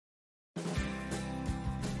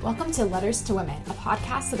Welcome to Letters to Women, a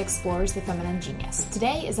podcast that explores the feminine genius.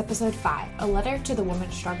 Today is episode 5, a letter to the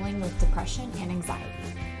woman struggling with depression and anxiety.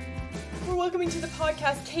 We're welcoming to the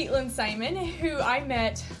podcast Caitlin Simon, who I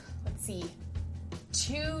met,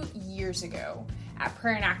 2 years ago at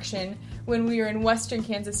Prayer in Action when we were in Western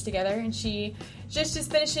Kansas together, and she just is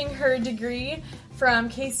finishing her degree from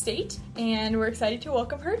K-State, and we're excited to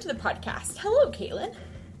welcome her to the podcast. Hello, Caitlin.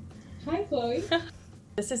 Hi, Chloe.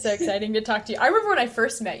 This is so exciting to talk to you. I remember when I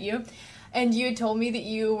first met you, and you had told me that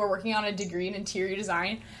you were working on a degree in interior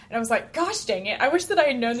design, and I was like, gosh dang it, I wish that I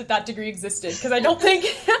had known that degree existed, because I don't think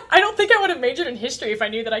I would have majored in history if I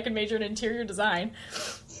knew that I could major in interior design.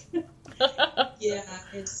 Yeah,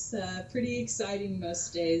 it's pretty exciting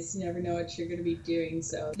most days. You never know what you're going to be doing,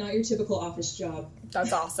 so not your typical office job.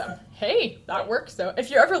 That's awesome. Hey, that works, though.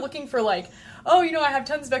 If you're ever looking for, I have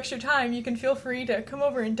tons of extra time, you can feel free to come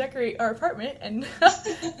over and decorate our apartment and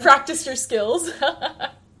practice your skills.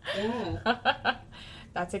 Yeah.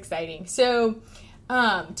 That's exciting. So,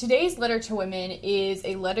 today's letter to women is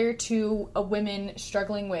a letter to a women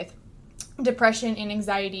struggling with depression and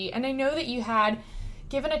anxiety. And I know that you had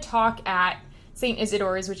given a talk at St.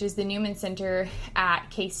 Isidore's, which is the Newman Center at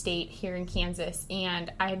K-State here in Kansas.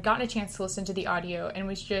 And I had gotten a chance to listen to the audio and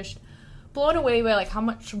was just blown away by how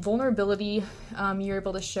much vulnerability you're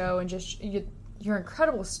able to show, and just your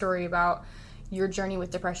incredible story about your journey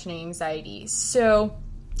with depression and anxiety. So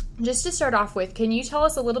just to start off with, can you tell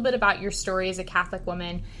us a little bit about your story as a Catholic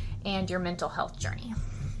woman and your mental health journey?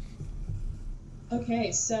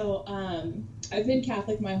 Okay, so I've been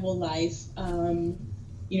Catholic my whole life.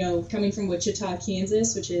 Coming from Wichita,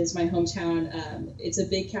 Kansas, which is my hometown, it's a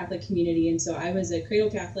big Catholic community, and so I was a cradle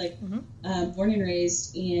Catholic, born and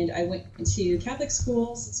raised, and I went to Catholic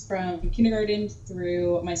schools from kindergarten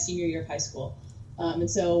through my senior year of high school.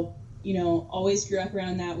 Always grew up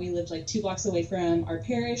around that. We lived 2 blocks away from our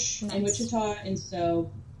parish in Wichita, and so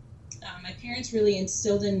my parents really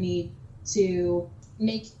instilled in me to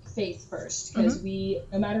make faith first, because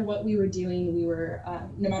no matter what we were doing, we were,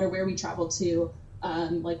 no matter where we traveled to,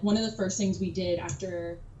 one of the first things we did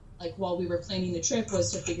after, while we were planning the trip,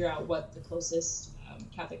 was to figure out what the closest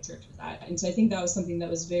Catholic church was at. And so I think that was something that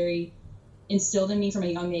was very instilled in me from a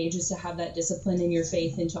young age, is to have that discipline in your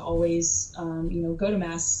faith and to always, go to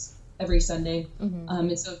Mass every Sunday.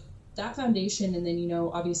 And so that foundation, and then,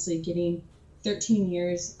 obviously getting 13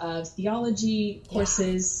 years of theology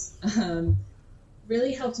courses,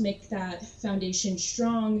 really helped make that foundation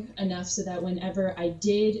strong enough so that whenever I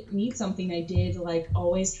did need something, I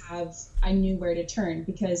knew where to turn,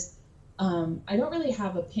 because I don't really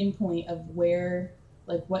have a pinpoint of where,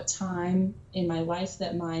 what time in my life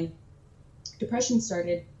that my depression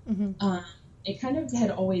started. It kind of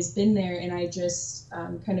had always been there, and I just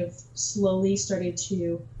kind of slowly started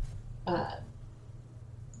to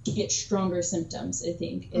get stronger symptoms, I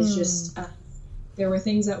think. It's just, there were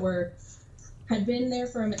things that had been there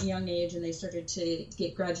from a young age, and they started to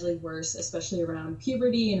get gradually worse, especially around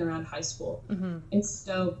puberty and around high school. And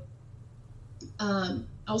so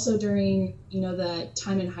also during, the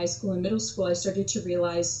time in high school and middle school, I started to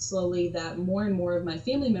realize slowly that more and more of my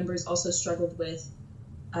family members also struggled with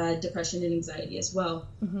depression and anxiety as well.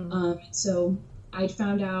 So I'd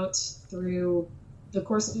found out through the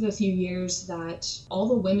course of a few years that all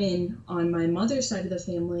the women on my mother's side of the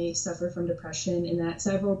family suffer from depression, and that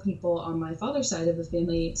several people on my father's side of the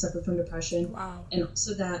family suffer from depression. Wow. And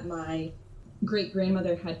also that my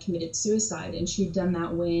great-grandmother had committed suicide, and she'd done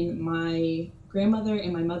that when my grandmother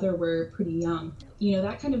and my mother were pretty young.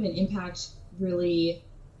 That kind of an impact really,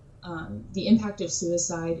 the impact of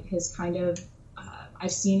suicide has kind of,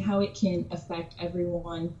 I've seen how it can affect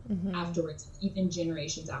everyone afterwards, even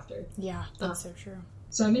generations after. Yeah, that's so true.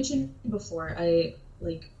 So I mentioned before, I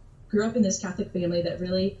grew up in this Catholic family that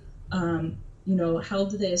really,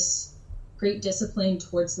 held this great discipline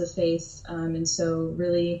towards the faith, and so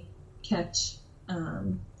really kept,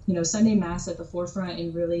 Sunday Mass at the forefront,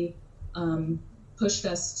 and really pushed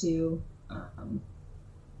us to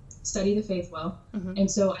study the faith well. And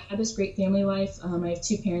so I had this great family life. I have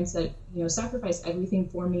 2 parents that, sacrificed everything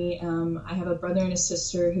for me. I have a brother and a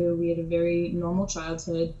sister who we had a very normal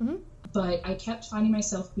childhood, but I kept finding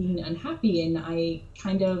myself being unhappy, and I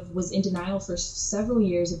kind of was in denial for several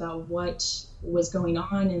years about what was going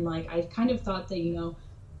on. And I kind of thought that,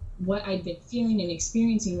 what I'd been feeling and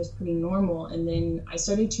experiencing was pretty normal. And then I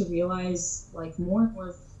started to realize I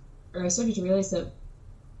started to realize that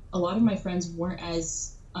a lot of my friends weren't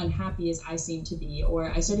as unhappy as I seemed to be.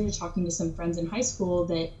 Or I started talking to some friends in high school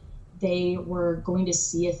that they were going to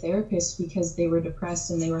see a therapist because they were depressed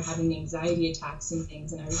and they were having anxiety attacks and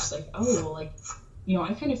things. And I was just like, oh,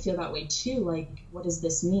 I kind of feel that way too. Like, what does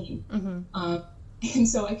this mean? Mm-hmm. And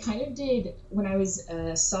so I kind of did, when I was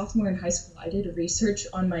a sophomore in high school, I did research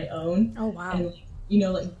on my own. Oh, wow. And,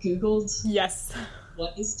 Googled. Yes.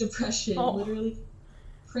 What is depression? Oh. Literally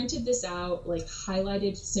printed this out, like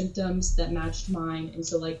highlighted symptoms that matched mine. And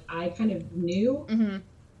so like I kind of knew mm-hmm.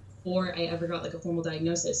 before I ever got like a formal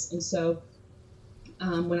diagnosis. And so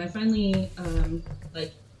when I finally,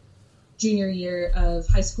 like junior year of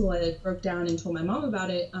high school, I like broke down and told my mom about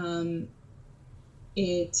it.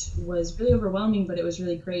 It was really overwhelming, but it was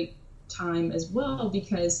really great time as well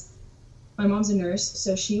because my mom's a nurse.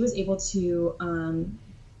 So she was able to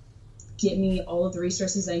get me all of the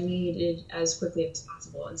resources I needed as quickly as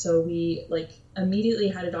possible. And so we like immediately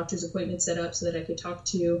had a doctor's appointment set up so that I could talk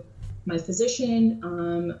to my physician.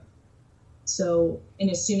 And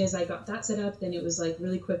as soon as I got that set up, then it was like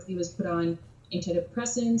really quickly was put on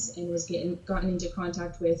antidepressants and was gotten into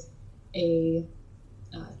contact with a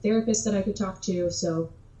therapist that I could talk to.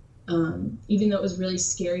 So even though it was really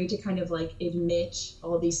scary to kind of like admit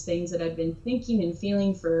all these things that I'd been thinking and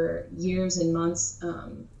feeling for years and months,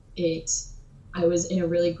 I was in a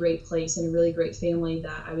really great place and a really great family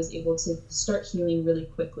that I was able to start healing really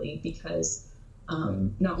quickly because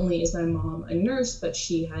not only is my mom a nurse, but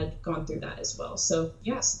she had gone through that as well. So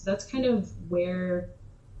yes, that's kind of where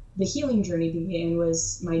the healing journey began,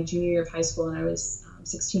 was my junior year of high school, and I was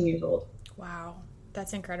 16 years old. Wow,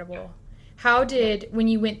 that's incredible. How did, when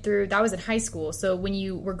you went through, that was in high school, so when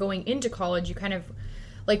you were going into college, you kind of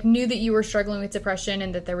like knew that you were struggling with depression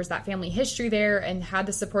and that there was that family history there and had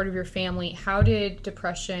the support of your family. How did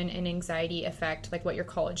depression and anxiety affect like what your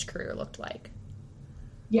college career looked like?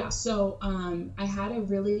 Yeah, so I had a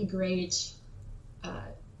really great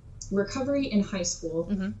recovery in high school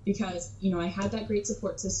mm-hmm. because, I had that great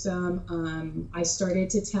support system. I started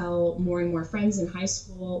to tell more and more friends in high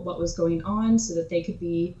school what was going on so that they could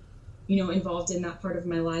be, involved in that part of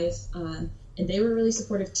my life. And they were really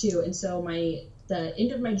supportive too. And so the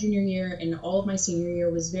end of my junior year and all of my senior year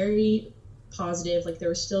was very positive. Like there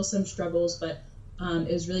were still some struggles, but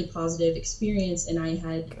it was really positive experience. And I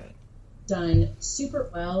had done super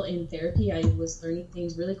well in therapy. I was learning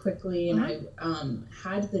things really quickly, and I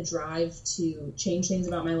had the drive to change things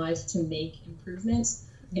about my life to make improvements.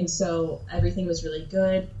 And so everything was really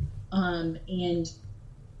good. And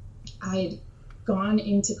I'd gone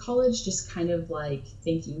into college just kind of like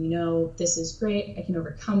thinking, this is great. I can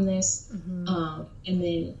overcome this. Mm-hmm. And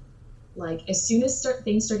then like as soon as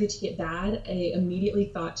things started to get bad, I immediately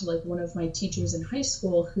thought to like one of my teachers in high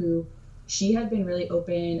school who she had been really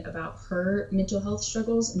open about her mental health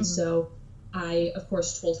struggles. And mm-hmm. so I, of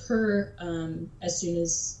course, told her as soon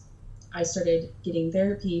as I started getting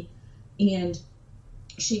therapy. And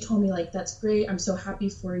she told me, like, that's great. I'm so happy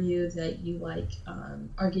for you that you, like,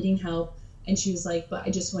 are getting help. And she was like, but I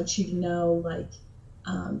just want you to know, like,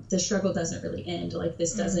 the struggle doesn't really end. Like,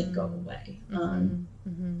 this doesn't mm-hmm. go away.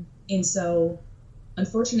 Mm-hmm. And so,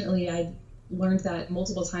 unfortunately, I learned that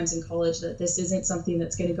multiple times in college that this isn't something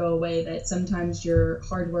that's going to go away, that sometimes your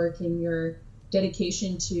hard work and your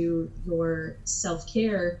dedication to your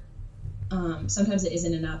self-care, sometimes it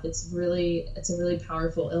isn't enough. It's a really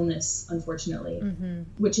powerful illness, unfortunately, mm-hmm.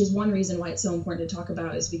 which is one reason why it's so important to talk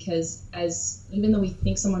about, is because even though we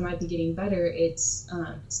think someone might be getting better, it's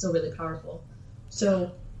still really powerful.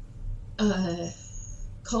 So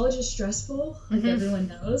college is stressful, like mm-hmm. everyone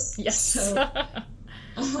knows. Yes. So,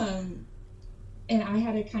 and I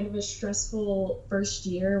had a kind of a stressful first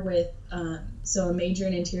year with, so a major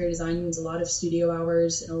in interior design means a lot of studio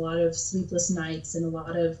hours and a lot of sleepless nights and a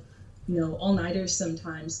lot of, all-nighters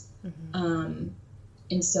sometimes. Mm-hmm.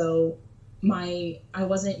 And so my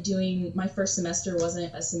first semester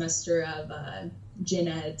wasn't a semester of gen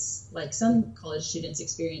eds like some college students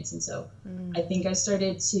experience. And so I think I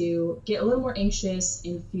started to get a little more anxious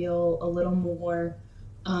and feel a little more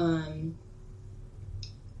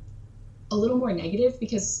negative,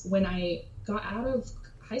 because when I got out of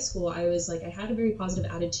high school, I was like, I had a very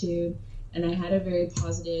positive attitude and I had a very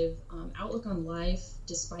positive outlook on life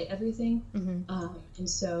despite everything. Mm-hmm. And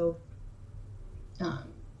so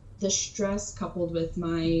the stress coupled with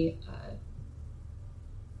my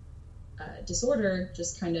disorder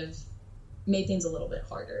just kind of made things a little bit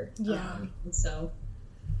harder. Yeah. And so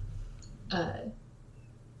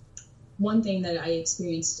one thing that I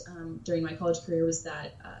experienced during my college career was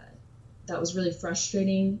that was really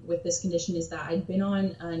frustrating with this condition, is that I'd been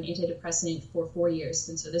on an antidepressant for 4 years.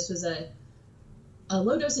 And so this was a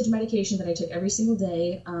low dosage medication that I took every single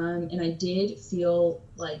day. And I did feel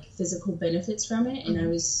like physical benefits from it. And mm-hmm. I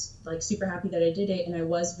was like super happy that I did it. And I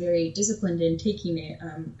was very disciplined in taking it.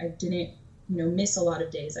 I didn't miss a lot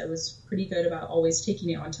of days. I was pretty good about always taking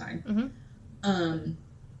it on time.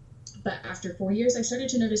 But after 4 years, I started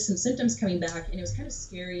to notice some symptoms coming back, and it was kind of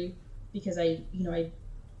scary because I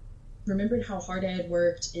remembered how hard I had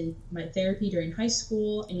worked in my therapy during high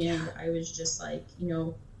school, and I was just like,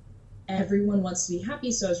 everyone wants to be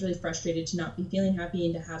happy, so I was really frustrated to not be feeling happy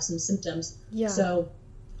and to have some symptoms. Yeah. So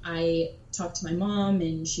I talked to my mom,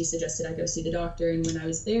 and she suggested I go see the doctor, and when I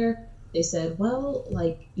was there, they said, well,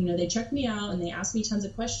 they checked me out, and they asked me tons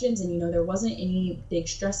of questions, and, there wasn't any big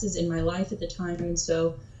stresses in my life at the time, and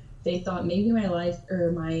so they thought maybe my life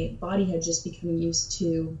or my body had just become used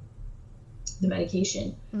to the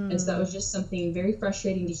medication. And so that was just something very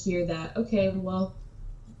frustrating to hear that, okay, well,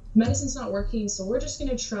 medicine's not working, so we're just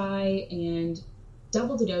going to try and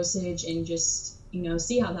double the dosage and just,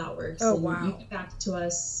 see how that works. Oh, and wow. you get back to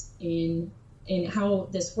us in how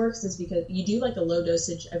this works is because you do like a low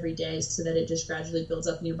dosage every day so that it just gradually builds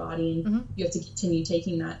up in your body, and you have to continue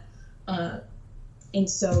taking that. And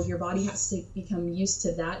so your body has to become used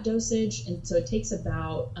to that dosage. And so it takes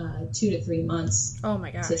about 2 to 3 months oh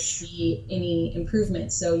my gosh. to see any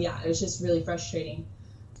improvement. So yeah, it was just really frustrating.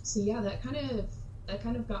 So yeah, that kind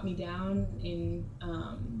of got me down, and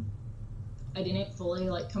I didn't fully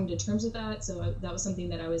come to terms with that. So that was something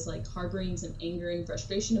that I was harboring some anger and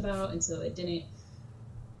frustration about. And so it didn't,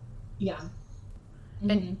 yeah.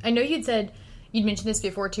 And I know you'd mentioned this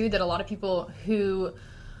before too, that a lot of people who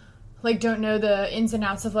don't know the ins and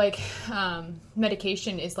outs of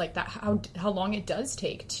medication is that how long it does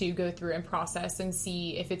take to go through and process and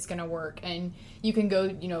see if it's going to work. And you can go,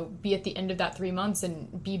 be at the end of that 3 months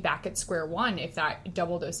and be back at square one if that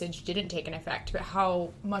double dosage didn't take an effect, but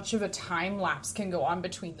how much of a time lapse can go on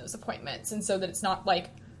between those appointments. And so that it's not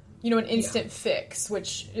an instant fix,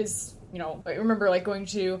 which is, I remember going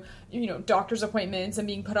to, doctor's appointments and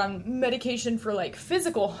being put on medication for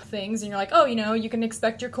physical things. And you're like, oh, you can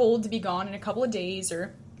expect your cold to be gone in a couple of days,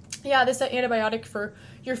 or yeah, this antibiotic for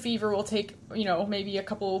your fever will take, maybe a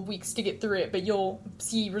couple of weeks to get through it, but you'll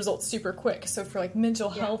see results super quick. So for mental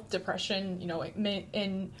health, depression,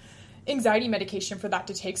 and anxiety medication, for that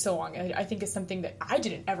to take so long, I think is something that I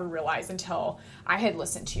didn't ever realize until I had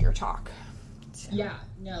listened to your talk. So. Yeah,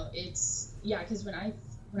 no, because when I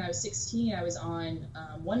was 16, I was on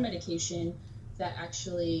one medication that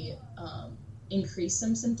actually increased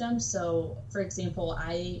some symptoms. So, for example,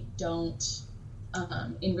 I don't,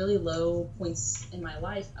 in really low points in my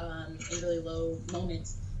life, in really low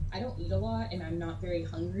moments, I don't eat a lot, and I'm not very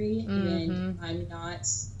hungry, and I'm not,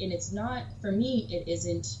 and it's not, for me, it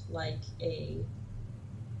isn't a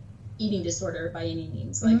eating disorder by any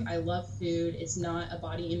means. I love food. It's not a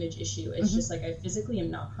body image issue. It's just I physically am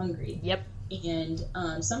not hungry. Yep. And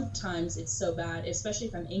sometimes it's so bad, especially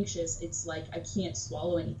if I'm anxious, it's I can't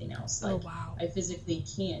swallow anything else. Oh, wow. I physically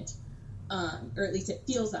can't, or at least it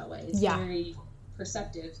feels that way. It's very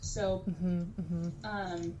perceptive. So,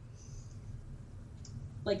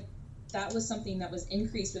 that was something that was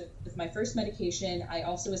increased with my first medication. I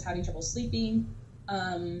also was having trouble sleeping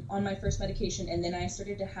on my first medication, and then I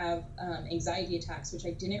started to have anxiety attacks, which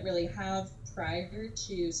I didn't really have prior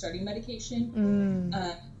to starting medication.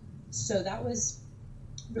 So that was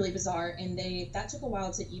really bizarre, and that took a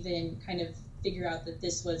while to even kind of figure out that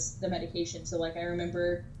this was the medication. So I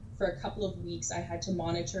remember for a couple of weeks I had to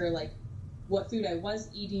monitor what food I was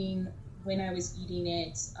eating, when I was eating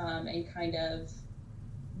it, and kind of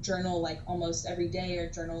journal almost every day or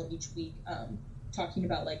journal each week, talking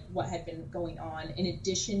about what had been going on in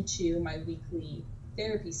addition to my weekly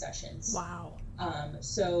therapy sessions. Wow.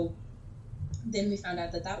 So then we found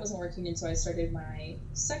out that wasn't working, and so I started my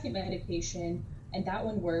second medication, and that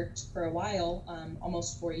one worked for a while,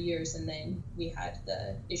 almost 4 years, and then we had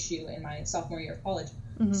the issue in my sophomore year of college.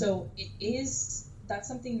 So that's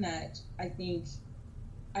something that I think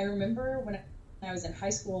I remember when I was in high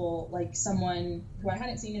school, someone who I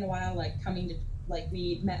hadn't seen in a while, coming to,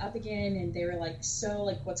 we met up again, and they were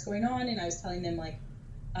so, what's going on? And I was telling them,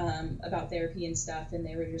 about therapy and stuff, and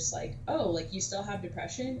they were just oh, you still have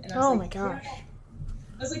depression? And I was my gosh. Yeah.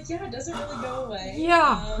 I was yeah, it doesn't really go away.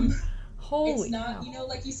 Yeah. Holy it's not, cow.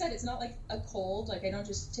 Like you said, it's not a cold. I don't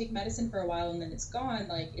just take medicine for a while and then it's gone.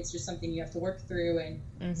 It's just something you have to work through,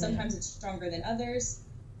 and sometimes it's stronger than others.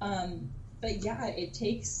 But yeah, it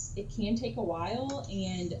can take a while,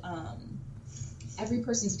 and every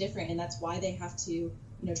person's different, and that's why they have to,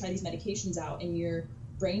 try these medications out. And your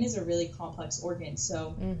brain is a really complex organ,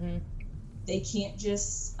 so they can't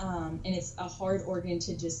just, and it's a hard organ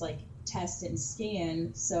to just test and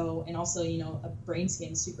scan. So, and also, a brain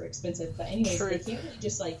scan is super expensive, but anyways, they can't really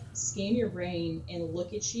just scan your brain and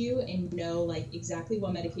look at you and know exactly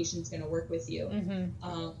what medication is going to work with you.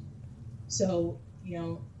 So,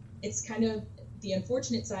 it's kind of the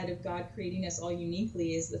unfortunate side of God creating us all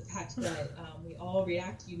uniquely is the fact that we all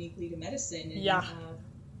react uniquely to medicine. And,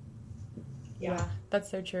 yeah, that's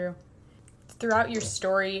so true. Throughout your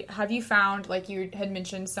story, have you found, like you had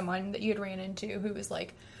mentioned someone that you had ran into who was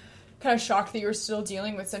like kind of shocked that you were still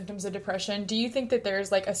dealing with symptoms of depression? Do you think that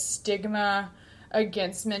there's like a stigma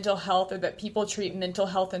against mental health, or that people treat mental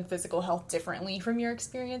health and physical health differently from your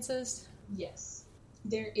experiences? Yes,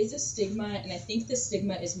 there is a stigma, and I think the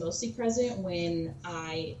stigma is mostly present when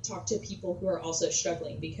I talk to people who are also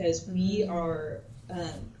struggling, because we are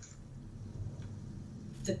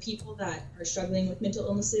the people that are struggling with mental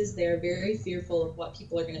illnesses. They're very fearful of what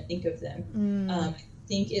people are going to think of them. I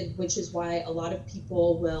think which is why a lot of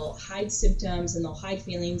people will hide symptoms and they'll hide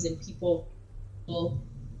feelings, and people will,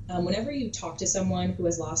 whenever you talk to someone who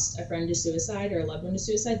has lost a friend to suicide or a loved one to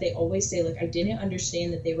suicide, they always say, like, I didn't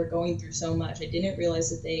understand that they were going through so much. I didn't realize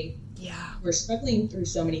that they were struggling through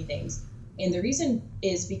so many things. And the reason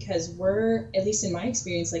is because we're, at least in my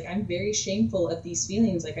experience, like, I'm very shameful of these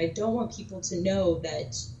feelings. Like, I don't want people to know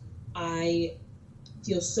that I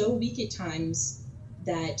feel so weak at times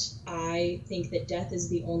that I think that death is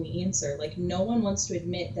the only answer. Like, no one wants to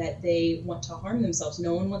admit that they want to harm themselves.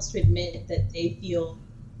 No one wants to admit that they feel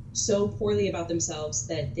so poorly about themselves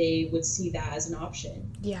that they would see that as an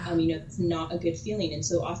option. It's not a good feeling. And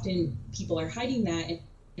so often people are hiding that. And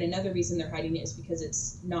another reason they're hiding it is because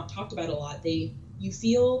it's not talked about a lot. You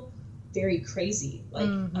feel very crazy, like,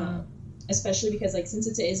 especially because, like, since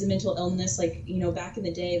it is a mental illness, like, back in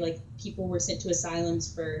the day, like, people were sent to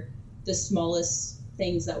asylums for the smallest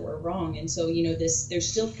things that were wrong. And so, there's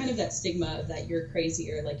still kind of that stigma of that you're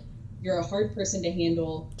crazy, or like you're a hard person to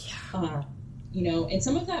handle. And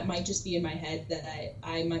some of that might just be in my head, that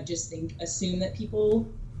I might just assume that people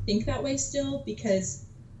think that way still, because,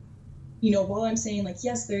 while I'm saying, like,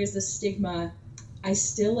 yes, there is this stigma, I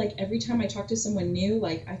still, like, every time I talk to someone new,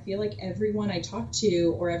 like, I feel like everyone I talk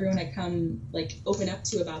to, or everyone I come, like, open up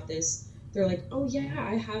to about this, they're like, oh yeah,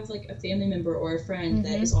 I have, like, a family member or a friend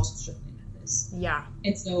that is also struggling with this. Yeah.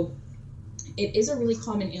 And so it is a really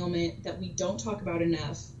common ailment that we don't talk about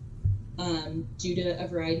enough, due to a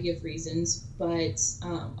variety of reasons, but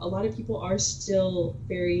a lot of people are still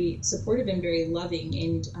very supportive and very loving,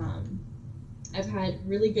 and I've had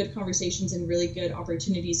really good conversations and really good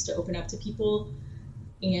opportunities to open up to people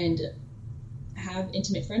and have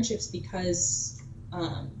intimate friendships because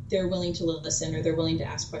they're willing to listen, or they're willing to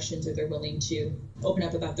ask questions, or they're willing to open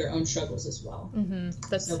up about their own struggles as well.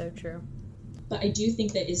 That's so true. But I do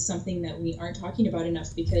think that is something that we aren't talking about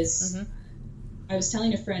enough, because I was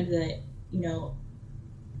telling a friend that,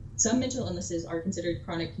 some mental illnesses are considered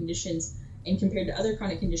chronic conditions, and compared to other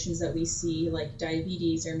chronic conditions that we see, like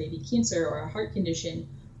diabetes or maybe cancer or a heart condition,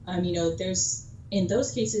 in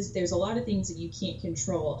those cases, there's a lot of things that you can't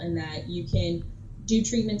control and that you can do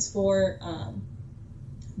treatments for,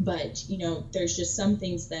 but, there's just some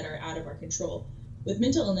things that are out of our control. With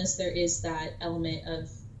mental illness, there is that element of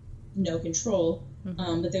no control,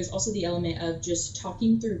 but there's also the element of just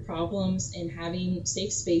talking through problems and having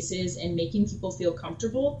safe spaces and making people feel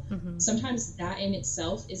comfortable. Sometimes that in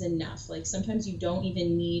itself is enough. Like, sometimes you don't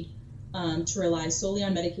even need to rely solely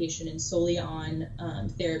on medication and solely on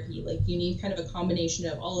therapy. Like, you need kind of a combination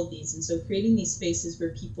of all of these. And so creating these spaces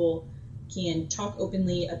where people can talk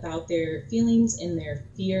openly about their feelings and their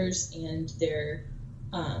fears and their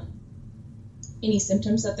any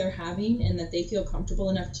symptoms that they're having, and that they feel comfortable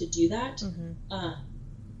enough to do that,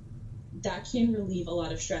 that can relieve a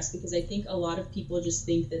lot of stress, because I think a lot of people just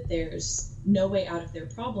think that there's no way out of their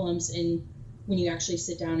problems, and when you actually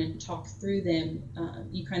sit down and talk through them,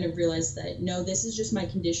 you kind of realize that, no, this is just my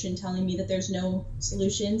condition telling me that there's no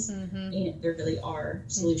solutions, and there really are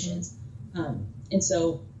solutions. And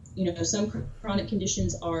so, some chronic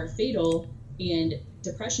conditions are fatal, and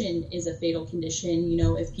depression is a fatal condition,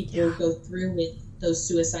 if people go through with those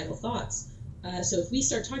suicidal thoughts. So if we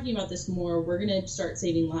start talking about this more, we're going to start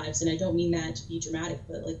saving lives. And I don't mean that to be dramatic,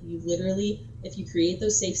 but like, you literally, if you create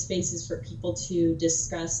those safe spaces for people to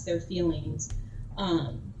discuss their feelings,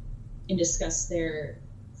 and discuss their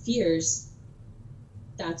fears,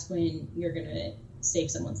 that's when you're going to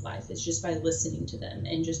save someone's life. It's just by listening to them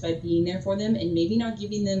and just by being there for them, and maybe not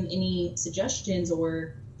giving them any suggestions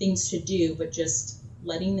or things to do, but just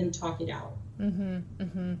letting them talk it out.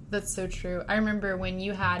 That's so true. I remember when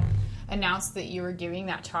you had announced that you were giving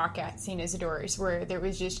that talk at St. Isidore's, where there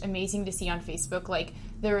was just amazing to see on Facebook, like,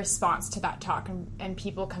 the response to that talk, and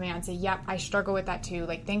people coming out and say, yep, I struggle with that too.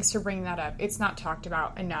 Like, thanks for bringing that up. It's not talked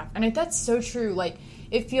about enough. And that's so true. Like,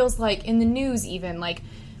 it feels like in the news, even, like,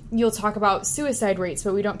 you'll talk about suicide rates,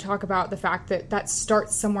 but we don't talk about the fact that that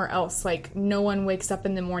starts somewhere else. Like, no one wakes up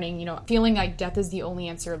in the morning, you know, feeling like death is the only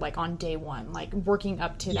answer, like on day one, like working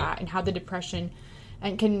up to that, and how the depression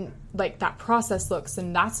and can, like, that process looks.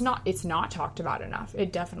 And it's not talked about enough.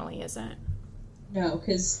 It definitely isn't. No,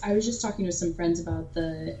 because I was just talking with some friends about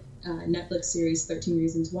the Netflix series 13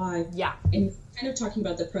 Reasons Why. Yeah. And kind of talking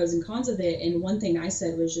about the pros and cons of it. And one thing I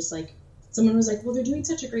said was just like, someone was like, well, they're doing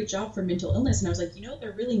such a great job for mental illness. And I was like, you know,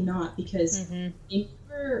 they're really not, because they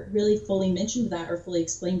never really fully mentioned that or fully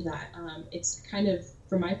explained that. It's kind of,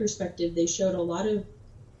 from my perspective, they showed a lot of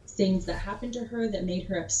things that happened to her that made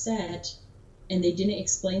her upset. And they didn't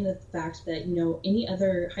explain the fact that, you know, any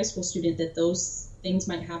other high school student that those things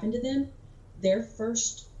might happen to them, their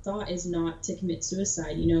first thought is not to commit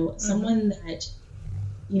suicide. You know, someone that,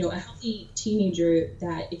 you know, a healthy teenager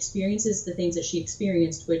that experiences the things that she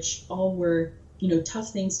experienced, which all were, you know,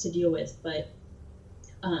 tough things to deal with. But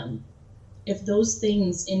if those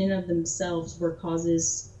things in and of themselves were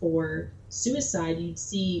causes for suicide, you'd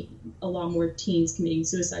see a lot more teens committing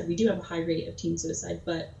suicide. We do have a high rate of teen suicide,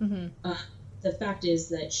 but the fact is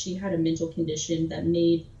that she had a mental condition that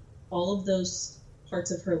made all of those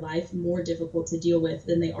parts of her life more difficult to deal with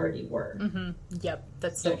than they already were. Yep,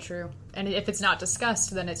 that's so true. And if it's not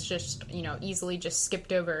discussed, then it's just, you know, easily just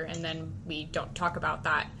skipped over, and then we don't talk about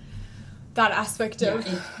that aspect of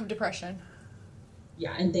depression.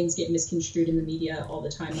 Yeah, and things get misconstrued in the media all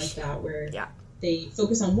the time like that, where they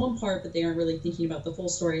focus on one part, but they aren't really thinking about the full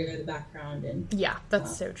story or the background. And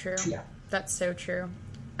that's so true. Yeah, that's so true.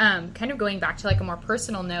 Kind of going back to like a more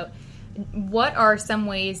personal note, what are some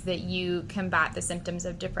ways that you combat the symptoms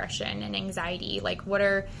of depression and anxiety? Like, what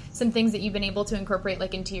are some things that you've been able to incorporate,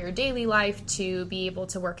 like, into your daily life to be able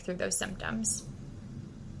to work through those symptoms?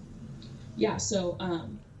 Yeah, so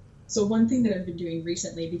one thing that I've been doing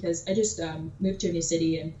recently, because I just moved to a new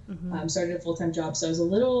city and started a full-time job, so I was a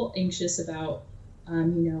little anxious about,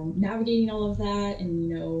 you know, navigating all of that, and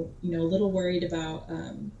you know, a little worried about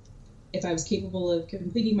if I was capable of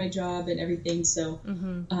completing my job and everything. So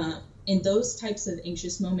in those types of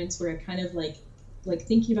anxious moments where I kind of like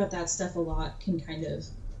thinking about that stuff a lot can kind of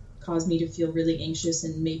cause me to feel really anxious,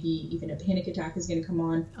 and maybe even a panic attack is going to come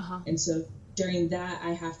on. And so during that, I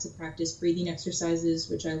have to practice breathing exercises,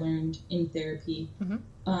 which I learned in therapy.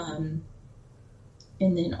 And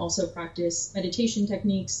then also practice meditation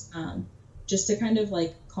techniques, just to kind of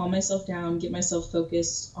like calm myself down, get myself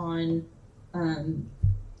focused on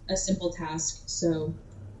a simple task. So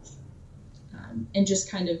and just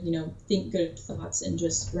kind of, you know, think good thoughts, and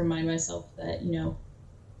just remind myself that, you know,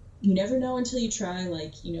 you never know until you try.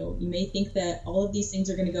 Like, you know, you may think that all of these things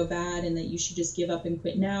are going to go bad and that you should just give up and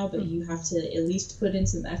quit now, but you have to at least put in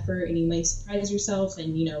some effort, and you may surprise yourself,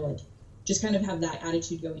 and, you know, like, just kind of have that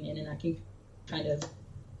attitude going in, and that can kind of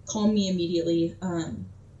calm me immediately.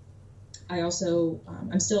 I also,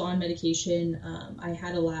 I'm still on medication. I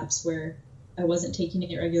had a lapse where I wasn't taking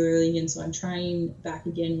it regularly, and so I'm trying back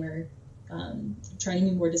again, where trying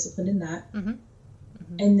to be more disciplined in that.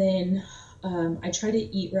 And then I try to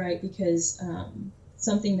eat right, because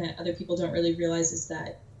something that other people don't really realize is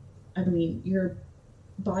that, I mean, your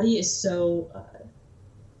body is so,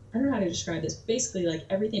 I don't know how to describe this. Basically, like,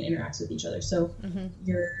 everything interacts with each other. So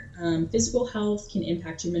your physical health can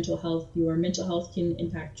impact your mental health. Your mental health can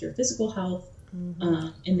impact your physical health.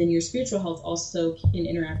 And then your spiritual health also can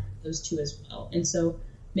interact with those two as well. And so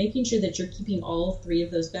making sure that you're keeping all three of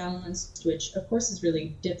those balanced, which of course is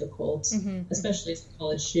really difficult, especially as a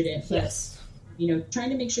college student. But, you know,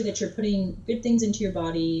 trying to make sure that you're putting good things into your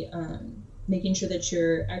body, making sure that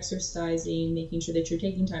you're exercising, making sure that you're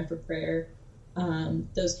taking time for prayer.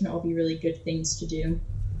 Those can all be really good things to do.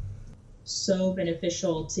 So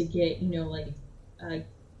beneficial to get, you know, like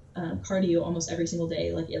cardio almost every single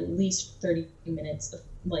day, like at least 30 minutes of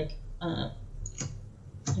like, you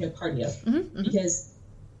know, cardio, because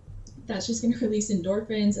that's just going to release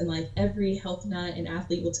endorphins, and like every health nut and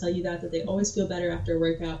athlete will tell you that they always feel better after a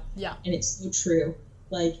workout. And it's so true.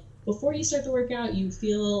 Like, before you start the workout, you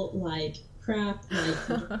feel like crap,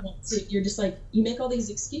 like you're just like, you make all these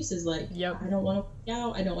excuses, like, I don't want to work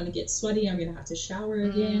out, I don't want to get sweaty, I'm gonna have to shower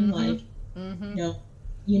again, like, you know,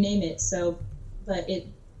 you name it. So, but it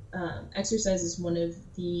exercise is one of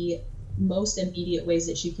the most immediate ways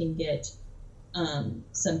that you can get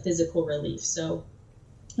some physical relief. So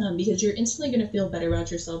because you're instantly going to feel better about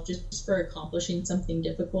yourself just for accomplishing something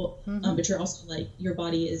difficult, but you're also, like, your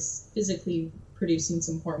body is physically producing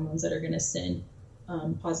some hormones that are going to send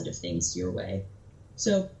positive things your way.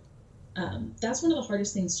 So that's one of the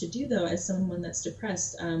hardest things to do, though, as someone that's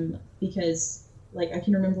depressed, because, like, I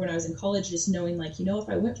can remember when I was in college just knowing, like, you know, if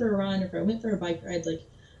I went for a run, or if I went for a bike ride, like,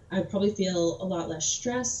 I'd probably feel a lot less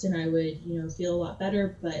stressed and I would, feel a lot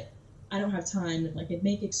better, but I don't have time. And like, I'd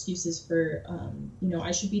make excuses for,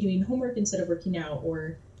 I should be doing homework instead of working out,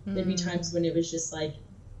 or there'd be times when it was just like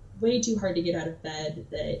way too hard to get out of bed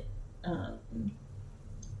that,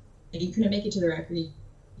 you couldn't make it to the rec, or you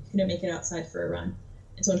couldn't make it outside for a run.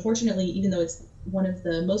 And so unfortunately, even though it's one of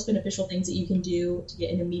the most beneficial things that you can do to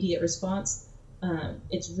get an immediate response,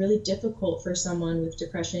 it's really difficult for someone with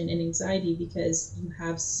depression and anxiety because you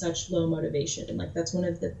have such low motivation. And like, that's one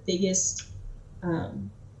of the biggest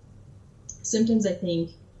symptoms, I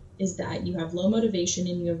think, is that you have low motivation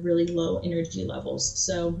and you have really low energy levels.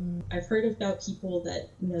 So I've heard about people that,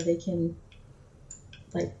 they can,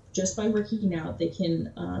 like, just by working out, they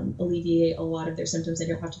can alleviate a lot of their symptoms. They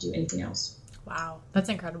don't have to do anything else. Wow, that's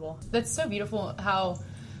incredible. That's so beautiful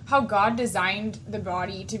how God designed the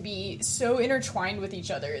body to be so intertwined with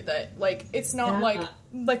each other that, like, it's not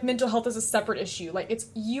like mental health is a separate issue. Like, it's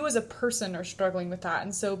you as a person are struggling with that.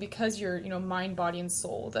 And so because you're, mind, body, and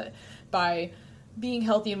soul, that by being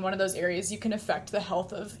healthy in one of those areas, you can affect the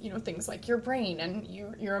health of, things like your brain and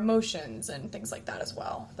your emotions and things like that as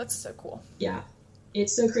well. That's so cool. Yeah,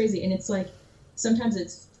 it's so crazy. And it's like, sometimes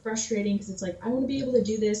it's frustrating because it's like, I want to be able to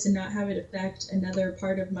do this and not have it affect another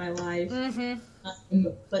part of my life. Mm-hmm.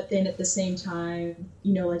 But then at the same time,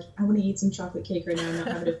 like, I want to eat some chocolate cake right now and not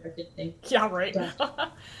have it affect anything. Yeah, right.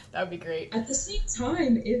 That would be great. At the same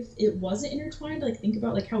time, if it wasn't intertwined, like, think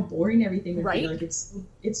about like how boring everything would be. Like, it's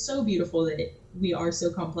so beautiful that we are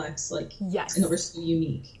so complex, like, yes, and that we're so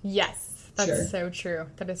unique. Yes, that's so true.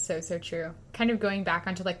 That is so true. Kind of going back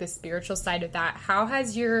onto like the spiritual side of that, how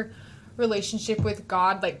has your relationship with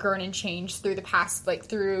God like grown and changed through the past, like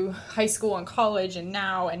through high school and college and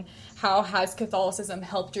now, and how has Catholicism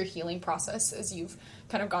helped your healing process as you've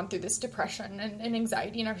kind of gone through this depression and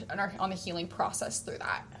anxiety and are on the healing process through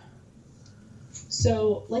that?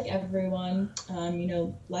 So, like everyone,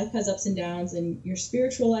 life has ups and downs, and your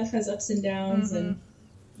spiritual life has ups and downs. Mm-hmm.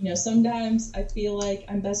 And, sometimes I feel like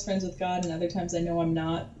I'm best friends with God, and other times I know I'm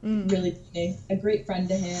not really a great friend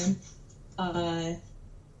to him.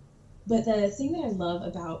 But the thing that I love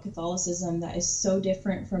about Catholicism that is so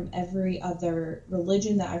different from every other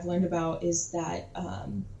religion that I've learned about is that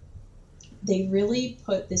they really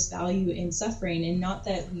put this value in suffering, and not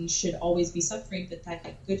that we should always be suffering, but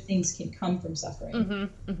that good things can come from suffering.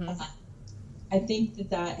 Mm-hmm, mm-hmm. I think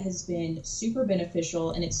that has been super beneficial,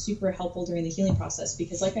 and it's super helpful during the healing process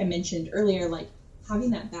because, like I mentioned earlier, like, having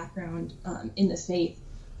that background in the faith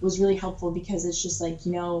was really helpful because it's just like,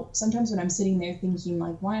 sometimes when I'm sitting there thinking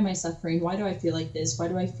like, why am I suffering? Why do I feel like this? Why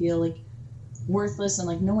do I feel like worthless and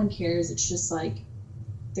like no one cares? It's just like,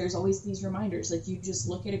 there's always these reminders. Like, you just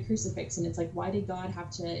look at a crucifix and it's like, why did God have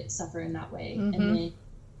to suffer in that way? Mm-hmm. And then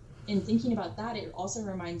in thinking about that, it also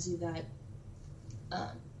reminds you that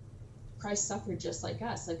Christ suffered just like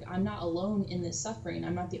us. Like, I'm not alone in this suffering.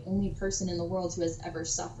 I'm not the only person in the world who has ever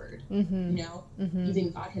suffered. Mm-hmm. Mm-hmm.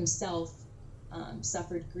 Even God himself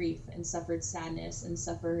suffered grief and suffered sadness and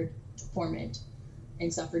suffered torment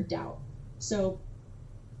and suffered doubt. So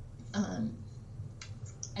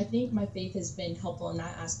I think my faith has been helpful in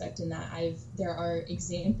that aspect, in that there are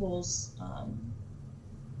examples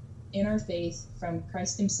in our faith from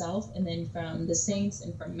Christ himself, and then from the saints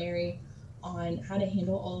and from Mary, on how to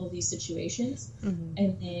handle all of these situations. Mm-hmm.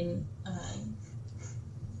 And then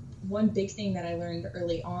one big thing that I learned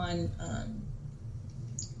early on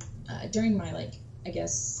during my,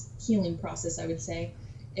 healing process, I would say,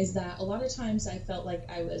 is that a lot of times I felt like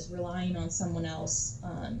I was relying on someone else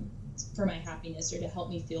for my happiness or to help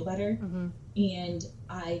me feel better. Mm-hmm. And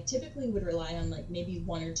I typically would rely on maybe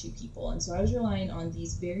one or two people. And so I was relying on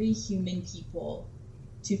these very human people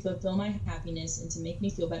to fulfill my happiness and to make me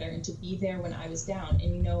feel better and to be there when I was down.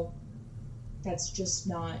 And, that's just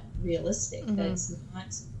not realistic. Mm-hmm. That's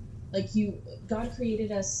not God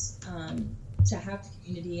created us to have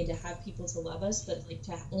community and to have people to love us, but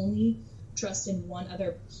to only trust in one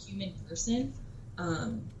other human person,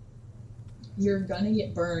 you're gonna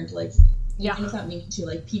get burned. Even without meaning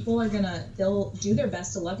to. People are they'll do their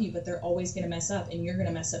best to love you, but they're always gonna mess up, and you're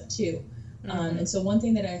gonna mess up too. Mm-hmm. And so one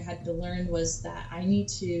thing that I had to learn was that I need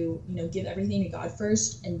to, give everything to God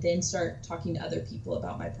first, and then start talking to other people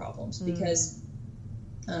about my problems, because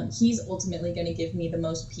He's ultimately going to give me the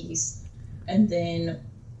most peace. And then,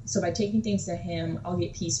 so by taking things to Him, I'll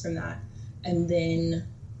get peace from that. And then,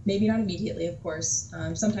 maybe not immediately, of course,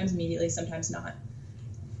 sometimes immediately, sometimes not.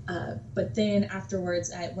 But then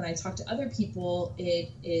afterwards, when I talk to other people, it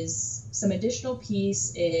is some additional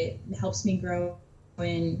peace. It helps me grow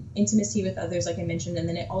in intimacy with others, like I mentioned, and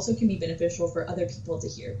then it also can be beneficial for other people to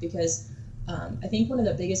hear, because I think one of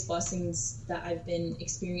the biggest blessings that I've been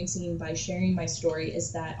experiencing by sharing my story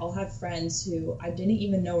is that I'll have friends who I didn't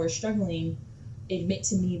even know were struggling admit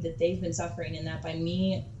to me that they've been suffering, and that by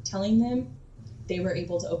me telling them, they were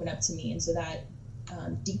able to open up to me. And so that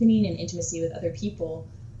deepening and intimacy with other people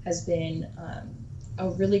has been a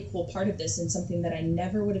really cool part of this, and something that I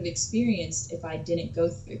never would have experienced if I didn't go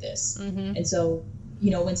through this. And so,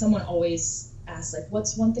 when someone always asks, like,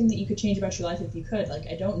 what's one thing that you could change about your life if you could? Like,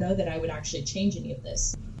 I don't know that I would actually change any of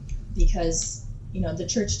this, because, the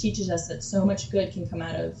church teaches us that so much good can come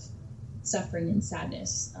out of suffering and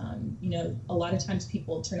sadness. A lot of times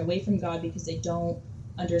people turn away from God because they don't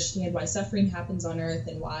understand why suffering happens on earth,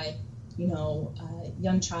 and why, a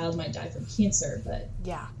young child might die from cancer. But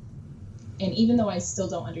yeah. And even though I still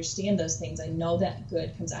don't understand those things, I know that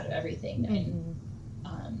good comes out of everything. And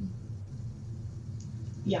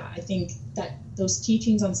I think that those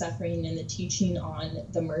teachings on suffering and the teaching on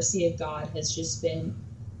the mercy of God has just been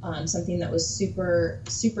something that was super,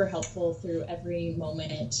 super helpful through every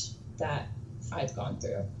moment that I've gone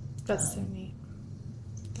through. That's so neat.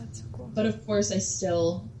 That's so cool. But of course, I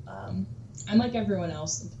still, I'm like everyone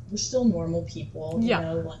else. We're still normal people.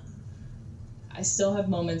 Yeah. I still have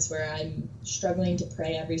moments where I'm struggling to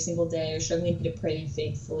pray every single day, or struggling to pray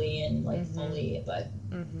faithfully and fully. But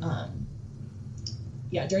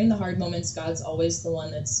during the hard moments, God's always the one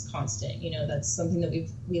that's constant. That's something that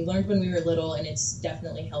we learned when we were little, and it's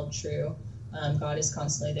definitely held true. God is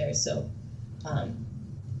constantly there. So,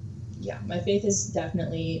 my faith has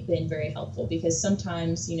definitely been very helpful, because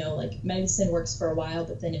sometimes, like, medicine works for a while,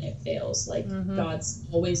 but then it fails. Like, God's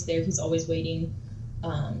always there. He's always waiting.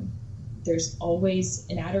 There's always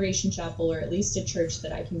an adoration chapel, or at least a church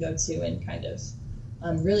that I can go to and kind of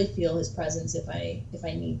really feel his presence if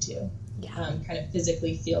I need to. Yeah. Kind of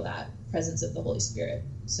physically feel that presence of the Holy Spirit.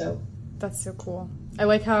 So that's so cool. I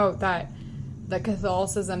like how that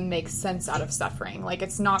Catholicism makes sense out of suffering. Like,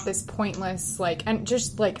 it's not this pointless, like, and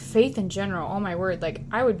just like faith in general. Oh my word. Like,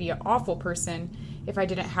 I would be an awful person if I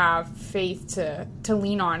didn't have faith to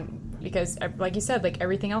lean on, because like you said, like,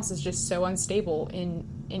 everything else is just so unstable, and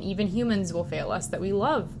even humans will fail us that we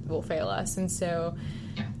love will fail us. And so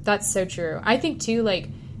that's so true. I think too, like,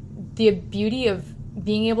 the beauty of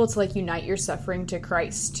being able to, like, unite your suffering to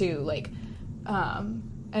Christ too, like,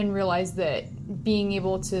 and realize that being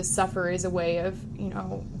able to suffer is a way of,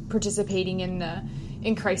 participating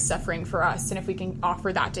in Christ's suffering for us. And if we can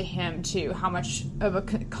offer that to him too, how much of a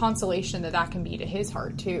consolation that can be to his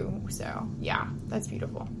heart too. So yeah, that's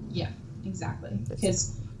beautiful. Yeah, exactly.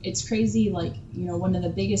 Because it's crazy. Like, one of the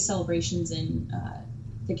biggest celebrations in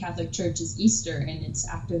the Catholic Church is Easter, and it's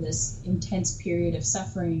after this intense period of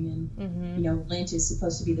suffering, and Lent is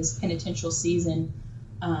supposed to be this penitential season,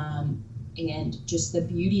 and just the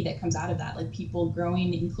beauty that comes out of that, like, people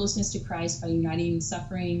growing in closeness to Christ by uniting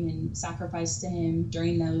suffering and sacrifice to him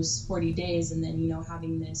during those 40 days, and then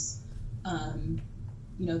having this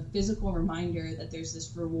physical reminder that there's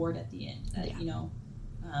this reward at the end, that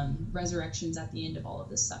resurrection's at the end of all of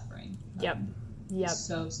this suffering. Yep.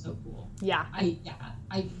 So cool. Yeah.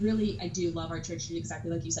 I do love our church,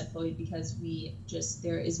 exactly like you said, Chloe, because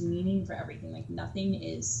there is meaning for everything. Like, nothing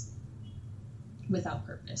is without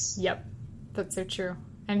purpose. Yep. That's so true.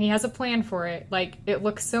 And he has a plan for it. Like, it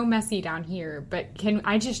looks so messy down here, but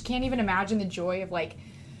I just can't even imagine the joy of, like,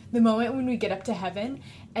 the moment when we get up to heaven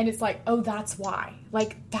and it's like, oh, that's why.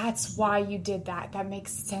 Like, that's why you did that. That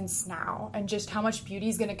makes sense now. And just how much beauty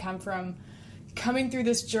is going to come from coming through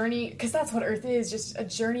this journey, because that's what earth is, just a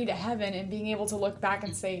journey to heaven, and being able to look back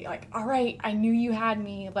and say, like, all right, I knew you had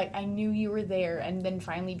me, like, I knew you were there, and then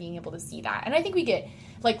finally being able to see that. And I think we get,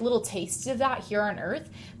 like, little tastes of that here on earth,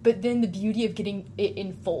 but then the beauty of getting it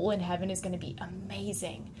in full in heaven is going to be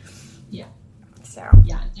amazing. Yeah. So.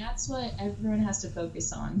 Yeah, that's what everyone has to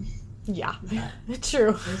focus on. Yeah,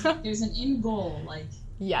 true. There's an end goal, like,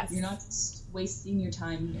 yes, you're not just wasting your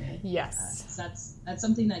time here. Yes. That's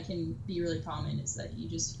something that can be really common, is that you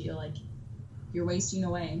just feel like you're wasting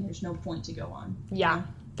away and there's no point to go on. Yeah,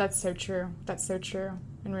 that's so true. That's so true.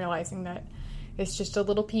 And realizing that it's just a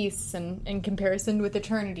little piece, and in comparison with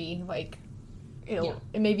eternity, like,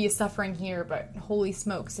 it may be a suffering here, but holy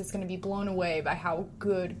smokes, it's going to be blown away by how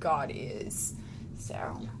good God is.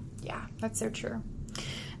 So, yeah, that's so true.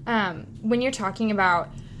 When you're talking about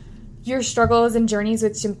your struggles and journeys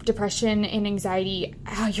with depression and anxiety,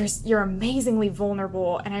 you're amazingly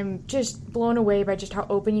vulnerable, and I'm just blown away by just how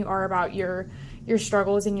open you are about your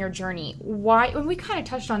struggles and your journey. Why, and we kind of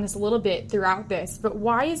touched on this a little bit throughout this, but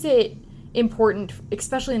why is it important,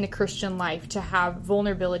 especially in the Christian life, to have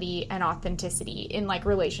vulnerability and authenticity in, like,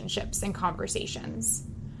 relationships and conversations?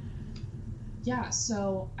 Yeah,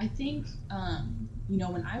 so I think,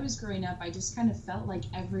 when I was growing up, I just kind of felt like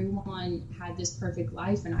everyone had this perfect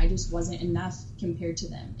life and I just wasn't enough compared to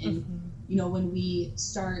them. And, when we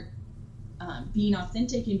start being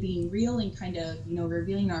authentic and being real and kind of,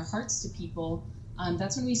 revealing our hearts to people,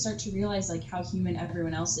 that's when we start to realize like how human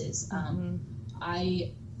everyone else is.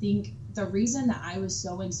 I think the reason that I was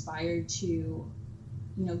so inspired to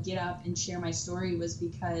get up and share my story was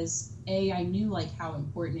because I knew like how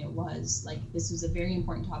important it was. Like this was a very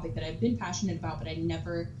important topic that I've been passionate about, but I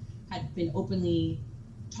never had been openly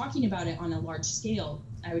talking about it on a large scale.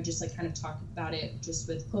 I would just like kind of talk about it just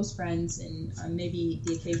with close friends and maybe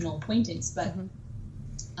the occasional acquaintance. But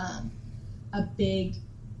a big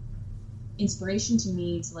inspiration to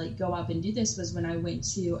me to like go up and do this was when I went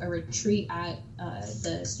to a retreat at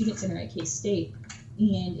the Student Center at K-State.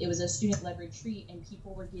 And it was a student-led retreat, and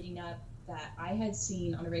people were getting up that I had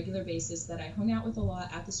seen on a regular basis, that I hung out with a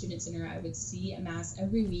lot at the Student Center. I would see at Mass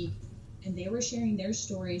every week, and they were sharing their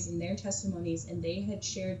stories and their testimonies, and they had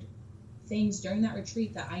shared things during that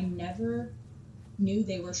retreat that I never knew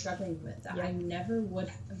they were struggling with, that I never would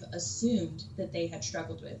have assumed that they had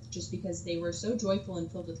struggled with, just because they were so joyful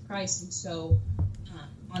and filled with Christ and so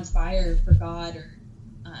on fire for God,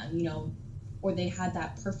 or, or they had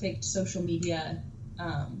that perfect social media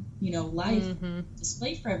life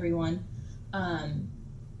displayed for everyone.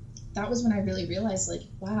 That was when I really realized like,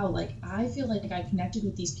 wow, like I feel like I connected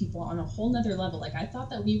with these people on a whole nother level. Like I thought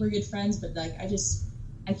that we were good friends, but like I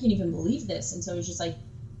can't even believe this. And so it was just like,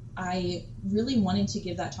 I really wanted to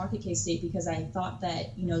give that talk at K-State because I thought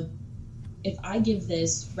that, if I give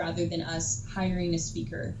this rather than us hiring a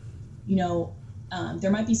speaker,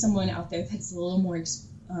 there might be someone out there that's a little more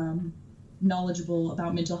knowledgeable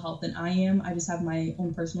about mental health than I am. I just have my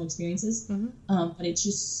own personal experiences. But it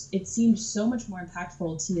seems so much more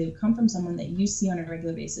impactful to come from someone that you see on a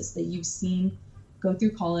regular basis, that you've seen go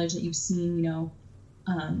through college, that you've seen,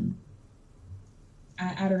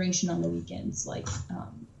 adoration on the weekends. Like,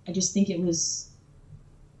 I just think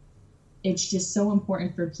it's just so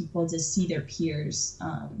important for people to see their peers,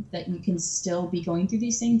 that you can still be going through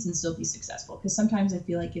these things and still be successful. Because sometimes I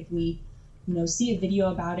feel like if we see a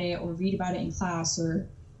video about it or read about it in class, or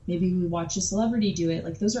maybe we watch a celebrity do it,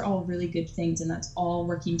 like those are all really good things, and that's all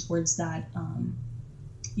working towards that,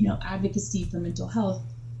 advocacy for mental health.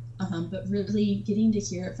 But really getting to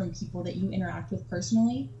hear it from people that you interact with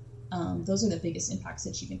personally, those are the biggest impacts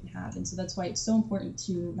that you can have. And so that's why it's so important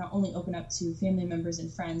to not only open up to family members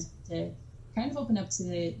and friends, but to kind of open up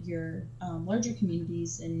to your larger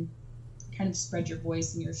communities and kind of spread your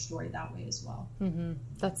voice and your story that way as well.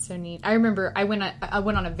 That's so neat. I remember I went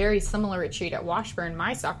on a very similar retreat at Washburn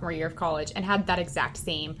my sophomore year of college, and had that exact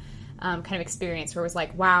same kind of experience where it was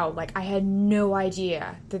like, wow, like I had no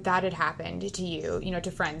idea that had happened to you,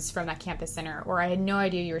 to friends from that campus center, or I had no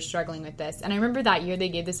idea you were struggling with this. And I remember that year they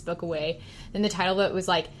gave this book away, and the title of it was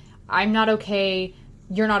like, I'm not okay,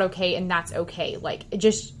 you're not okay, and that's okay. Like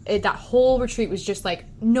that whole retreat was just like,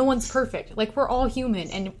 no one's perfect. Like we're all human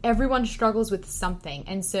and everyone struggles with something.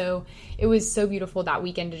 And so it was so beautiful that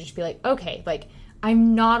weekend to just be like, okay, like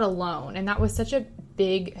I'm not alone. And that was such a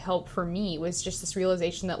big help for me, was just this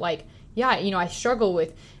realization that like, yeah, I struggle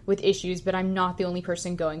with issues, but I'm not the only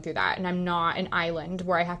person going through that. And I'm not an island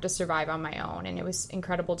where I have to survive on my own. And it was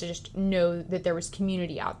incredible to just know that there was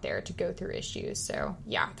community out there to go through issues. So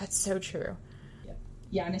yeah, that's so true.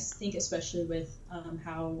 Yeah, and I think especially with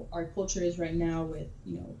how our culture is right now, with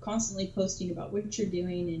constantly posting about what you're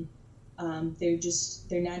doing, and there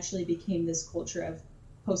naturally became this culture of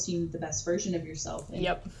posting the best version of yourself. And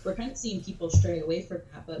we're kind of seeing people stray away from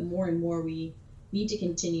that, but more and more we need to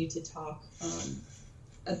continue to talk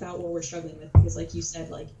about what we're struggling with, because like you said,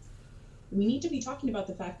 like we need to be talking about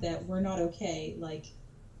the fact that we're not okay, like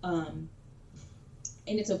and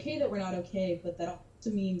it's okay that we're not okay, but that also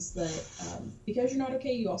means that because you're not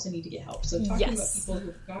okay, you also need to get help. So talking about people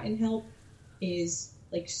who've gotten help is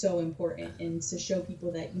like so important, and to show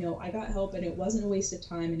people that I got help and it wasn't a waste of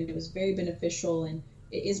time and it was very beneficial and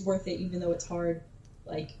it is worth it even though it's hard.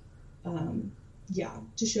 Like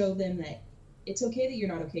to show them that it's okay that you're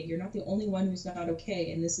not okay. You're not the only one who's not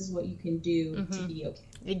okay, and this is what you can do to be okay.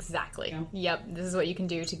 Exactly. Yep. This is what you can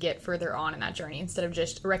do to get further on in that journey, instead of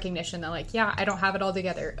just recognition that like, yeah, I don't have it all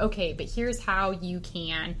together. Okay, but here's how you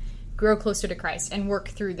can grow closer to Christ and work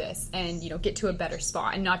through this and, get to a better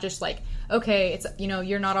spot, and not just like, okay, it's,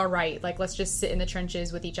 you're not all right. Like, let's just sit in the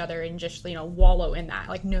trenches with each other and just, wallow in that.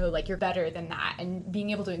 Like, no, like you're better than that. And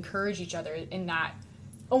being able to encourage each other in that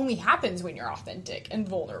only happens when you're authentic and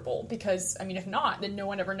vulnerable, because if not, then no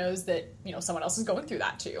one ever knows that someone else is going through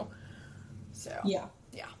that too. So yeah,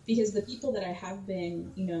 because the people that I have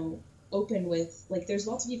been open with, like, there's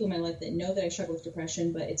lots of people in my life that know that I struggle with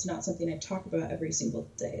depression, but it's not something I talk about every single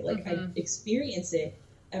day. Like, I experience it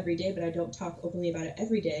every day, but I don't talk openly about it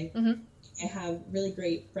every day. I have really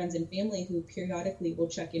great friends and family who periodically will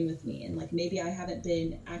check in with me, and like maybe I haven't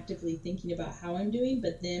been actively thinking about how I'm doing,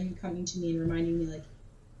 but them coming to me and reminding me like,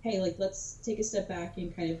 hey, like, let's take a step back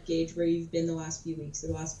and kind of gauge where you've been the last few weeks or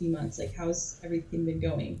the last few months. Like, how's everything been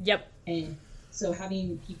going? Yep. And so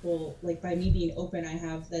having people, like, by me being open, I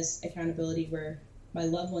have this accountability where my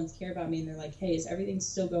loved ones care about me and they're like, hey, is everything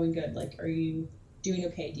still going good? Like, are you doing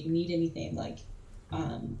okay? Do you need anything? Like,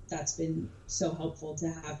 that's been so helpful to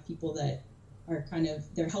have people that are kind of,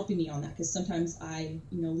 they're helping me on that, because sometimes I,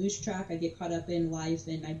 lose track. I get caught up in life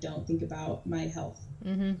and I don't think about my health.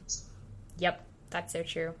 Yep, that's so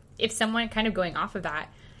true. If someone, kind of going off of that,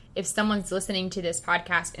 if someone's listening to this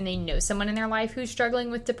podcast and they know someone in their life who's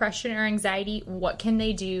struggling with depression or anxiety, what can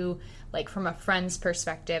they do, like, from a friend's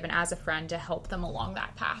perspective and as a friend, to help them along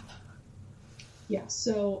that path? Yeah,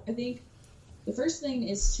 so I think the first thing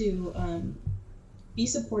is to be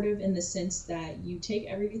supportive in the sense that you take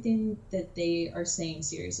everything that they are saying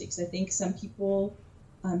seriously. Because I think some people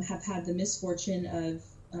have had the misfortune of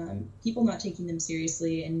people not taking them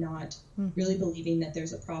seriously and not really believing that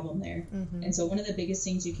there's a problem there. And so one of the biggest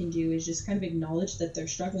things you can do is just kind of acknowledge that they're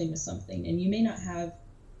struggling with something. And you may not have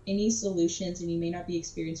any solutions and you may not be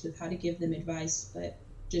experienced with how to give them advice, but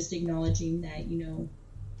just acknowledging that,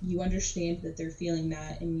 you understand that they're feeling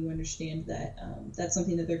that, and you understand that that's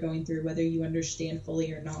something that they're going through, whether you understand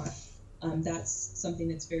fully or not. That's something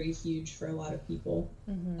that's very huge for a lot of people.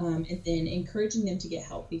 And then encouraging them to get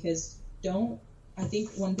help, because I think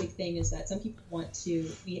one big thing is that some people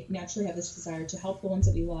we naturally have this desire to help the ones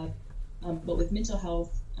that we love. But with mental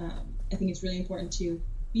health, I think it's really important to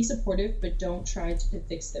be supportive, but don't try to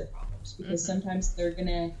fix their problems, because sometimes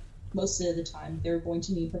most of the time, they're going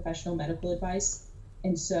to need professional medical advice.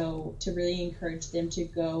 And so to really encourage them to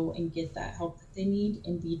go and get that help that they need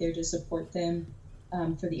and be there to support them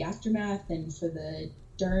for the aftermath and for the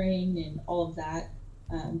during and all of that,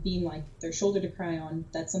 being like their shoulder to cry on,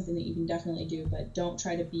 that's something that you can definitely do, but don't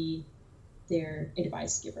try to be their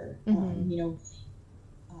advice giver.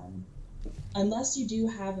 Unless you do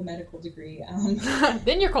have a medical degree.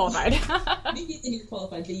 Then you're qualified. Maybe then you're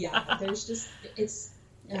qualified, but yeah, there's just, it's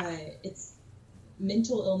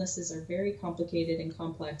mental illnesses are very complicated and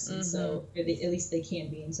complex, and so at least they can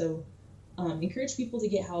be. And so encourage people to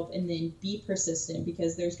get help, and then be persistent,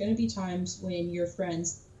 because there's going to be times when your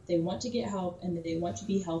friends, they want to get help and they want to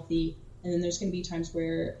be healthy, and then there's going to be times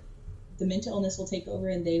where the mental illness will take over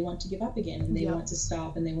and they want to give up again, and they want to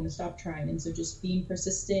stop, and they want to stop trying. And so just being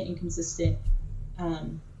persistent and consistent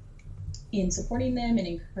in supporting them and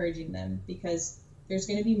encouraging them, because there's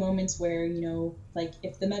going to be moments where, like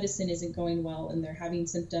if the medicine isn't going well and they're having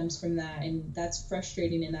symptoms from that, and that's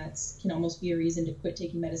frustrating, and that can almost be a reason to quit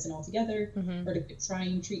taking medicine altogether or to quit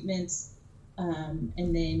trying treatments. And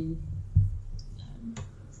then,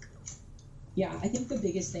 I think the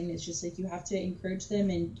biggest thing is just like you have to encourage them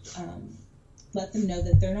and let them know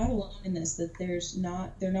that they're not alone in this, that they're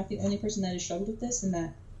not the only person that has struggled with this, and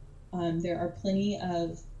that there are plenty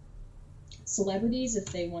of celebrities, if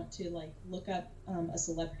they want to like look up a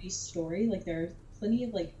celebrity story, like there are plenty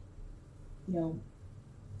of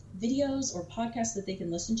videos or podcasts that they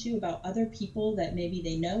can listen to about other people that maybe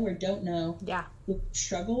they know or don't know who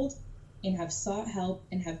struggled and have sought help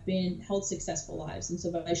and have been held successful lives. And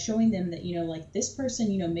so by showing them that, like this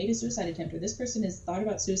person, made a suicide attempt, or this person has thought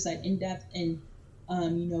about suicide in depth and,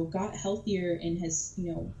 got healthier and has,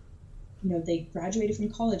 they graduated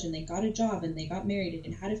from college and they got a job and they got married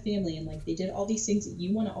and had a family, and like they did all these things that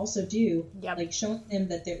you want to also do, like showing them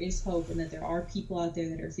that there is hope and that there are people out there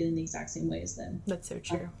that are feeling the exact same way as them. That's so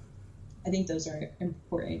true. I think those are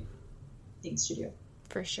important things to do.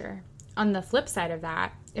 For sure. On the flip side of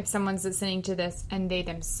that, if someone's listening to this and they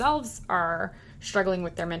themselves are struggling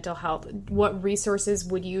with their mental health, what resources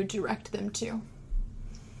would you direct them to?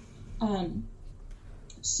 I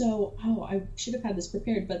should have had this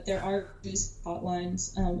prepared, but there are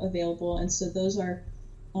hotlines available. And so those are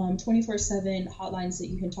 24/7 hotlines that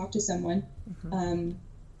you can talk to someone.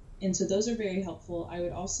 And so those are very helpful. I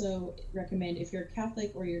would also recommend, if you're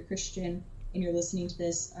Catholic or you're Christian and you're listening to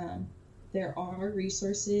this, there are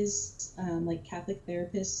resources like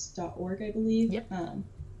catholictherapists.org, I believe.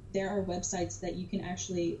 There are websites that you can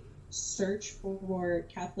actually search for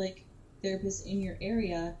Catholic therapists in your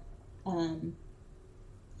area.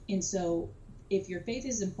 And so if your faith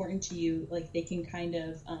is important to you, like they can kind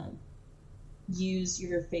of use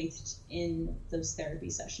your faith in those therapy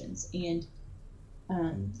sessions. And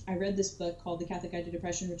I read this book called The Catholic Guide to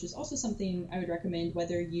Depression, which is also something I would recommend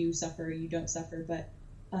whether you suffer or you don't suffer. But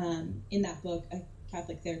in that book, a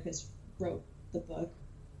Catholic therapist wrote the book.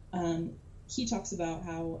 He talks about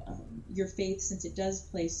how your faith, since it does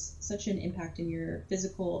place such an impact in your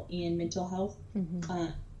physical and mental health,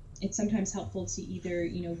 it's sometimes helpful to either,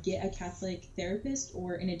 get a Catholic therapist,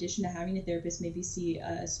 or in addition to having a therapist, maybe see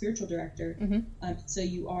a spiritual director. So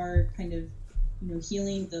you are kind of,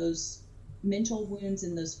 healing those mental wounds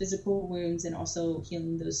and those physical wounds, and also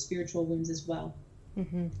healing those spiritual wounds as well.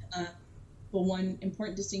 But one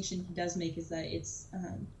important distinction he does make is that it's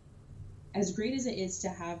as great as it is to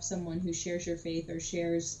have someone who shares your faith or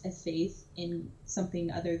shares a faith in something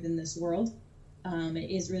other than this world. It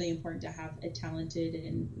is really important to have a talented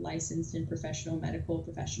and licensed and professional medical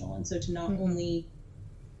professional. And so to not only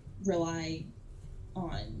rely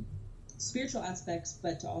on spiritual aspects,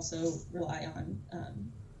 but to also rely on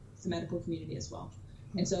the medical community as well.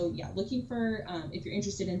 And so, looking for, if you're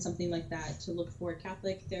interested in something like that, to look for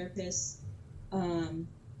Catholic therapists.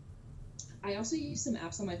 I also use some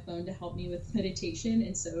apps on my phone to help me with meditation.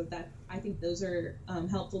 And so I think those are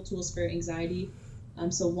helpful tools for anxiety.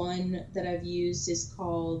 So one that I've used is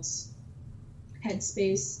called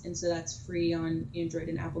Headspace. And so that's free on Android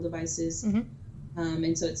and Apple devices.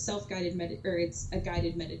 And so it's it's a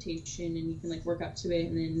guided meditation, and you can work up to it.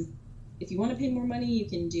 And then if you want to pay more money, you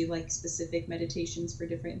can do specific meditations for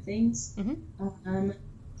different things.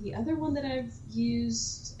 The other one that I've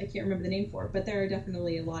used, I can't remember the name for, but there are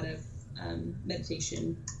definitely a lot of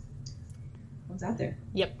meditation ones out there.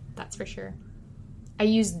 Yep, that's for sure. I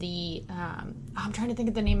used the, I'm trying to think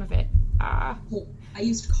of the name of it. I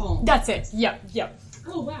used Calm. That's it. Yep.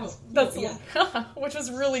 Oh, wow. That's the one. Which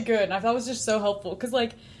was really good. And I thought it was just so helpful. Because,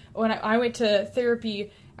 when I went to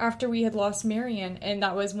therapy after we had lost Marion, and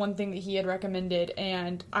that was one thing that he had recommended,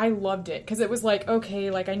 and I loved it. Because it was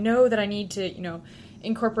okay, I know that I need to,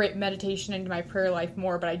 incorporate meditation into my prayer life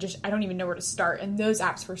more, but I don't even know where to start. And those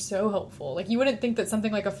apps were so helpful. You wouldn't think that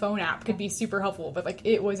something like a phone app could be super helpful, but,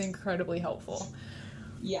 it was incredibly helpful.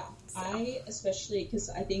 Yeah, so. I especially, because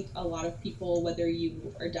I think a lot of people, whether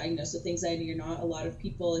you are diagnosed with anxiety or not, a lot of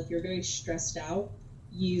people, if you're very stressed out,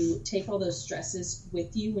 you take all those stresses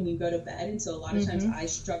with you when you go to bed. And so a lot of times I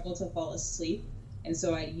struggle to fall asleep. And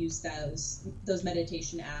so I use those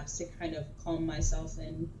meditation apps to kind of calm myself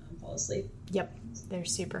and fall asleep. Yep, they're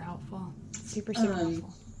super helpful. Super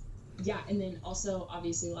helpful. Yeah, and then also,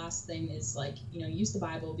 obviously, last thing is, use the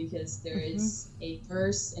Bible, because there is a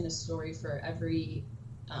verse and a story for every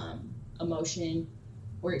emotion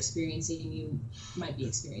or experiencing you might be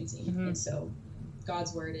experiencing. And so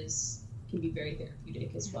God's word can be very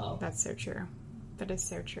therapeutic as well. That's so true. That is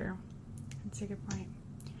so true. That's a good point.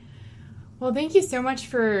 Well, thank you so much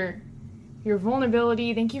for your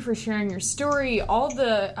vulnerability. Thank you for sharing your story. All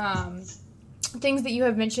the things that you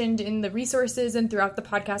have mentioned in the resources and throughout the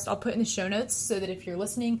podcast, I'll put in the show notes so that if you're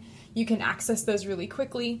listening, you can access those really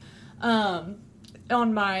quickly on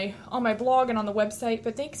my blog and on the website.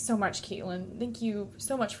 But thanks so much, Caitlin. Thank you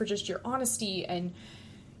so much for just your honesty, and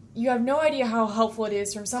you have no idea how helpful it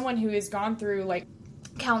is from someone who has gone through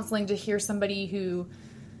counseling to hear somebody who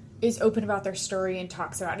is open about their story and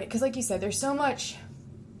talks about it. Because you said, there's so much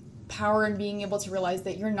power in being able to realize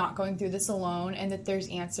that you're not going through this alone, and that there's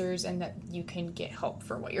answers, and that you can get help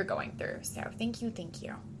for what you're going through. So thank you.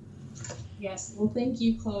 Yes, well, thank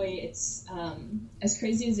you, Chloe. It's as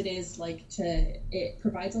crazy as it is, it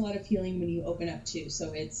provides a lot of healing when you open up too.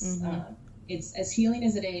 So it's as healing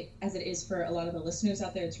as it is for a lot of the listeners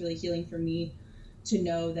out there. It's really healing for me to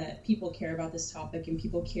know that people care about this topic, and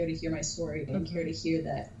people care to hear my story, and care to hear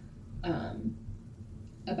that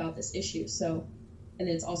about this issue. So, and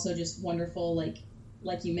it's also just wonderful, like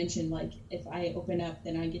you mentioned, if I open up,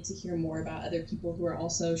 then I get to hear more about other people who are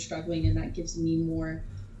also struggling, and that gives me more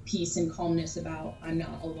peace and calmness about I'm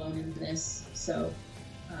not alone in this. So,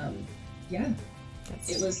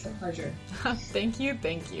 it was a pleasure. Thank you.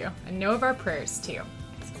 And know of our prayers too.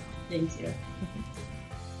 Thank you.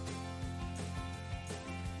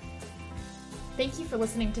 Thank you for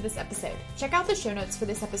listening to this episode. Check out the show notes for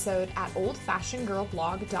this episode at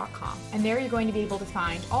oldfashionedgirlblog.com, and there you're going to be able to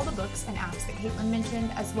find all the books and apps that Caitlin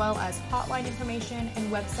mentioned, as well as hotline information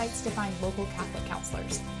and websites to find local Catholic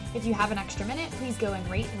counselors. If you have an extra minute, please go and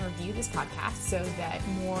rate and review this podcast so that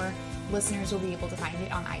more listeners will be able to find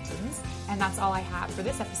it on iTunes. And that's all I have for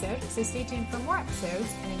this episode, so stay tuned for more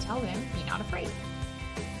episodes, and until then, be not afraid.